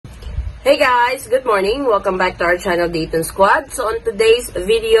Hey guys, good morning. Welcome back to our channel, Dayton Squad. So on today's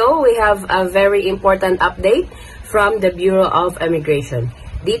video, we have a very important update from the Bureau of Immigration.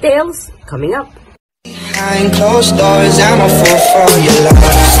 Details coming up. Behind closed doors, I'm a fool for your love.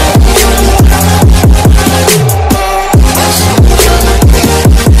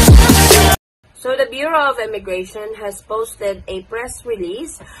 So the Bureau of Immigration has posted a press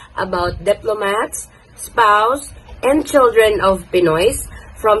release about diplomats, spouse, and children of Pinoys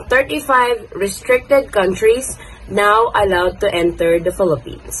from 35 restricted countries now allowed to enter the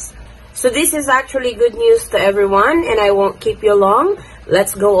Philippines. So this is actually good news to everyone, and I won't keep you long.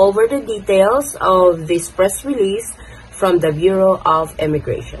 Let's go over the details of this press release from the Bureau of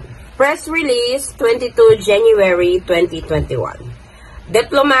Immigration. Press release 22 January 2021.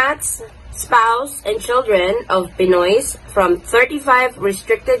 Diplomats, spouse, and children of Pinoys from 35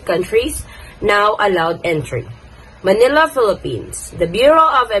 restricted countries now allowed entry. Manila, Philippines. The Bureau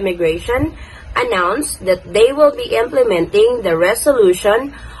of Immigration announced that they will be implementing the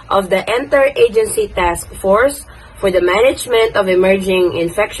resolution of the Interagency Task Force for the Management of Emerging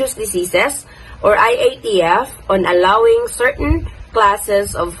Infectious Diseases, or IATF, on allowing certain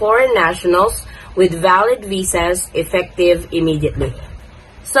classes of foreign nationals with valid visas effective immediately.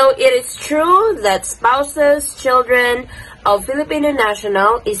 So it is true that spouses, children of Filipino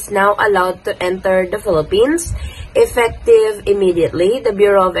national is now allowed to enter the Philippines effective immediately. The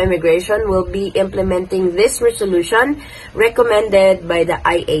Bureau of Immigration will be implementing this resolution recommended by the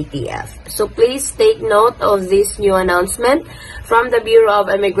IATF. So please take note of this new announcement from the Bureau of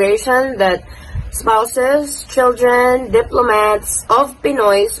Immigration that spouses, children, diplomats of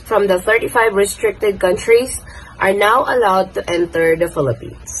Pinoys from the 35 restricted countries are now allowed to enter the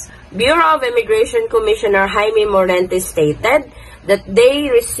Philippines. Bureau of Immigration Commissioner Jaime Morente stated that they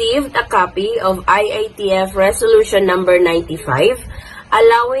received a copy of IATF Resolution Number 95,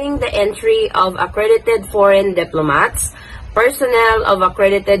 allowing the entry of accredited foreign diplomats, personnel of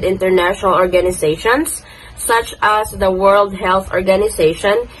accredited international organizations such as the World Health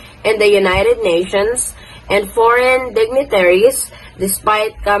Organization and the United Nations, and foreign dignitaries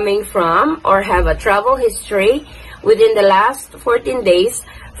despite coming from or have a travel history within the last 14 days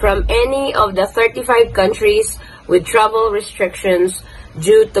from any of the 35 countries with travel restrictions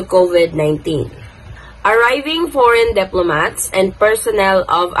due to COVID-19. Arriving foreign diplomats and personnel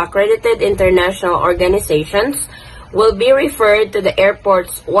of accredited international organizations will be referred to the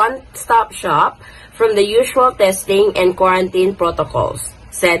airport's one-stop shop from the usual testing and quarantine protocols,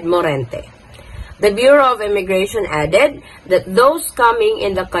 said Morente. The Bureau of Immigration added that those coming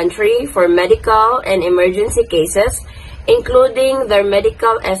in the country for medical and emergency cases, including their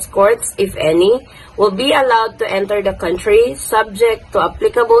medical escorts, if any, will be allowed to enter the country subject to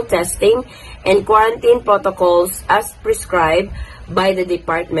applicable testing and quarantine protocols as prescribed by the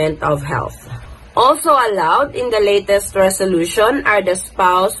Department of Health. Also allowed in the latest resolution are the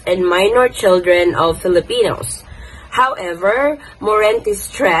spouse and minor children of Filipinos. However, Morente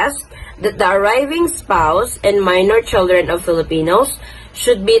stressed that the arriving spouse and minor children of Filipinos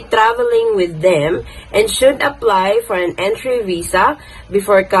should be traveling with them and should apply for an entry visa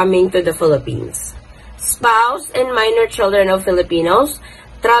before coming to the Philippines. Spouse and minor children of Filipinos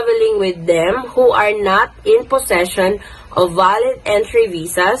traveling with them who are not in possession of valid entry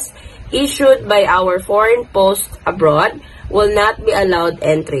visas issued by our foreign post abroad will not be allowed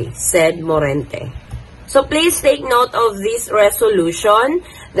entry, said Morente. So please take note of this resolution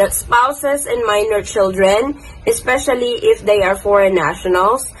that spouses and minor children, especially if they are foreign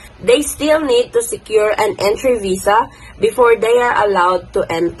nationals, they still need to secure an entry visa before they are allowed to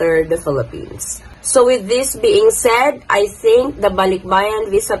enter the Philippines. So with this being said, I think the Balikbayan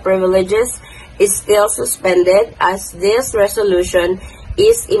visa privileges is still suspended as this resolution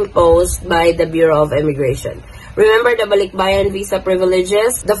is imposed by the Bureau of Immigration. Remember the Balikbayan visa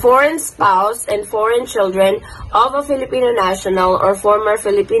privileges? The foreign spouse and foreign children of a Filipino national or former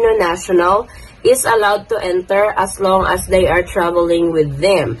Filipino national is allowed to enter as long as they are traveling with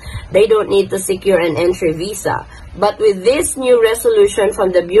them. They don't need to secure an entry visa. But with this new resolution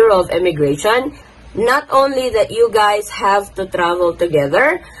from the Bureau of Immigration, not only that you guys have to travel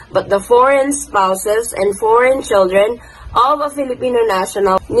together, but the foreign spouses and foreign children of a Filipino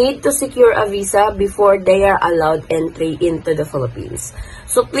national need to secure a visa before they are allowed entry into the Philippines.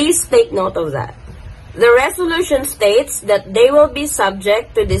 So please take note of that. The resolution states that they will be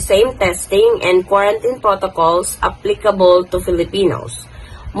subject to the same testing and quarantine protocols applicable to Filipinos.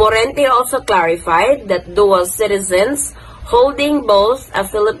 Morente also clarified that dual citizens holding both a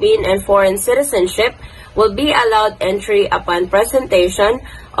Philippine and foreign citizenship will be allowed entry upon presentation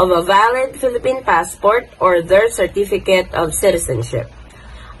of a valid Philippine passport or their certificate of citizenship.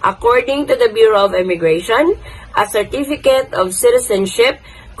 According to the Bureau of Immigration, a certificate of citizenship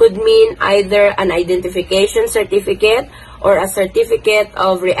could mean either an identification certificate or a certificate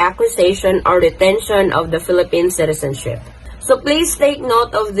of reacquisition or retention of the Philippine citizenship. So please take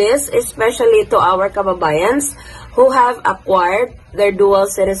note of this, especially to our kababayans who have acquired their dual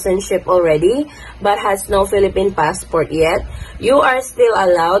citizenship already but has no Philippine passport yet. You are still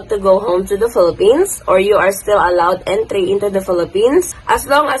allowed to go home to the Philippines, or you are still allowed entry into the Philippines as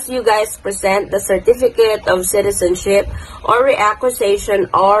long as you guys present the certificate of citizenship or reacquisition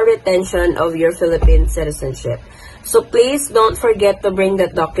or retention of your Philippine citizenship. So please don't forget to bring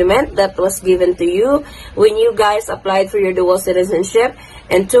that document that was given to you when you guys applied for your dual citizenship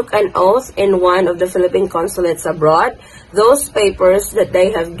and took an oath in one of the Philippine consulates abroad. Those papers that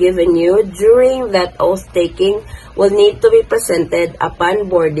they have given you during that oath taking will need to be presented upon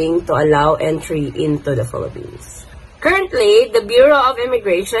boarding to allow entry into the Philippines. Currently, the Bureau of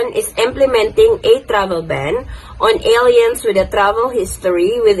Immigration is implementing a travel ban on aliens with a travel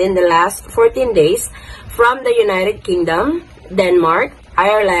history within the last 14 days from the United Kingdom, Denmark,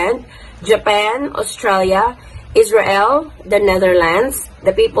 Ireland, Japan, Australia, Israel, the Netherlands,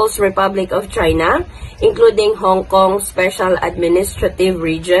 the People's Republic of China, including Hong Kong Special Administrative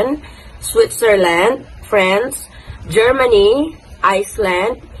Region, Switzerland, France, Germany,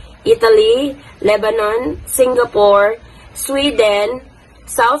 Iceland, Italy, Lebanon, Singapore, Sweden,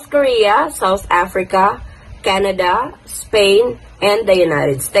 South Korea, South Africa, Canada, Spain, and the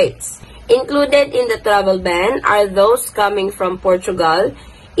United States. Included in the travel ban are those coming from Portugal,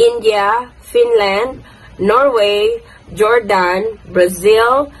 India, Finland, Norway, Jordan,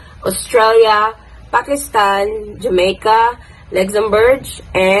 Brazil, Australia, Pakistan, Jamaica, Luxembourg,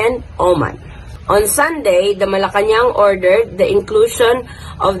 and Oman. On Sunday, the Malacanang ordered the inclusion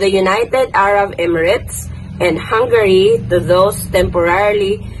of the United Arab Emirates and Hungary to those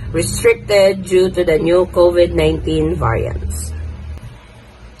temporarily restricted due to the new COVID-19 variants.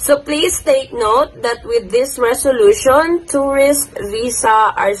 So please take note that with this resolution, tourist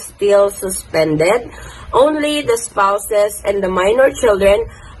visa are still suspended. Only the spouses and the minor children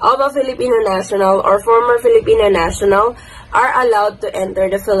of a Filipino national or former Filipino national are allowed to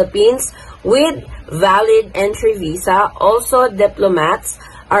enter the Philippines with valid entry visa. Also, diplomats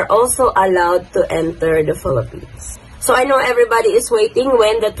are also allowed to enter the Philippines. So I know everybody is waiting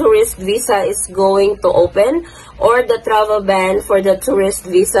when the tourist visa is going to open or the travel ban for the tourist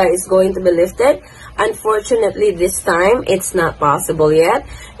visa is going to be lifted. Unfortunately, this time, it's not possible yet.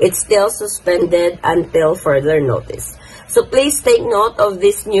 It's still suspended until further notice. So please take note of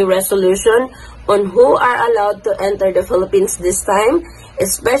this new resolution on who are allowed to enter the Philippines this time,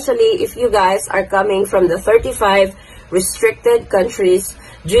 especially if you guys are coming from the 35 restricted countries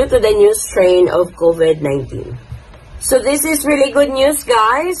due to the new strain of COVID-19. So this is really good news,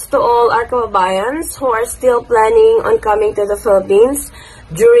 guys, to all our kababayans who are still planning on coming to the Philippines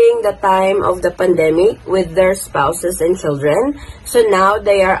during the time of the pandemic with their spouses and children. So now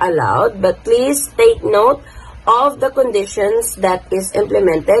they are allowed, but please take note of the conditions that is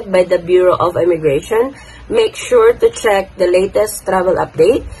implemented by the Bureau of Immigration. Make sure to check the latest travel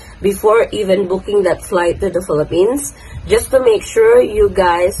update before even booking that flight to the Philippines, just to make sure you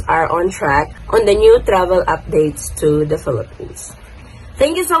guys are on track on the new travel updates to the Philippines.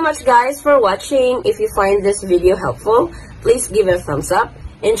 Thank you so much, guys, for watching. If you find this video helpful, please give it a thumbs up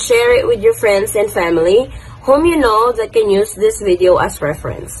and share it with your friends and family whom you know that can use this video as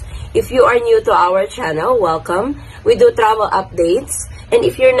reference. If you are new to our channel, welcome. We do travel updates. And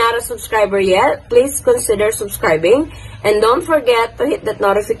if you're not a subscriber yet, please consider subscribing. And don't forget to hit that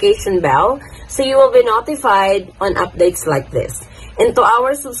notification bell so you will be notified on updates like this. And to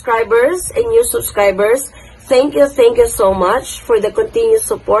our subscribers and new subscribers, thank you so much for the continued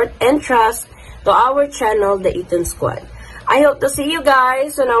support and trust to our channel, The Eaton Squad. I hope to see you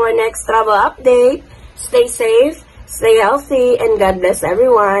guys on our next travel update. Stay safe, stay healthy, and God bless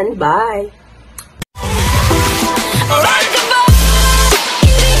everyone. Bye!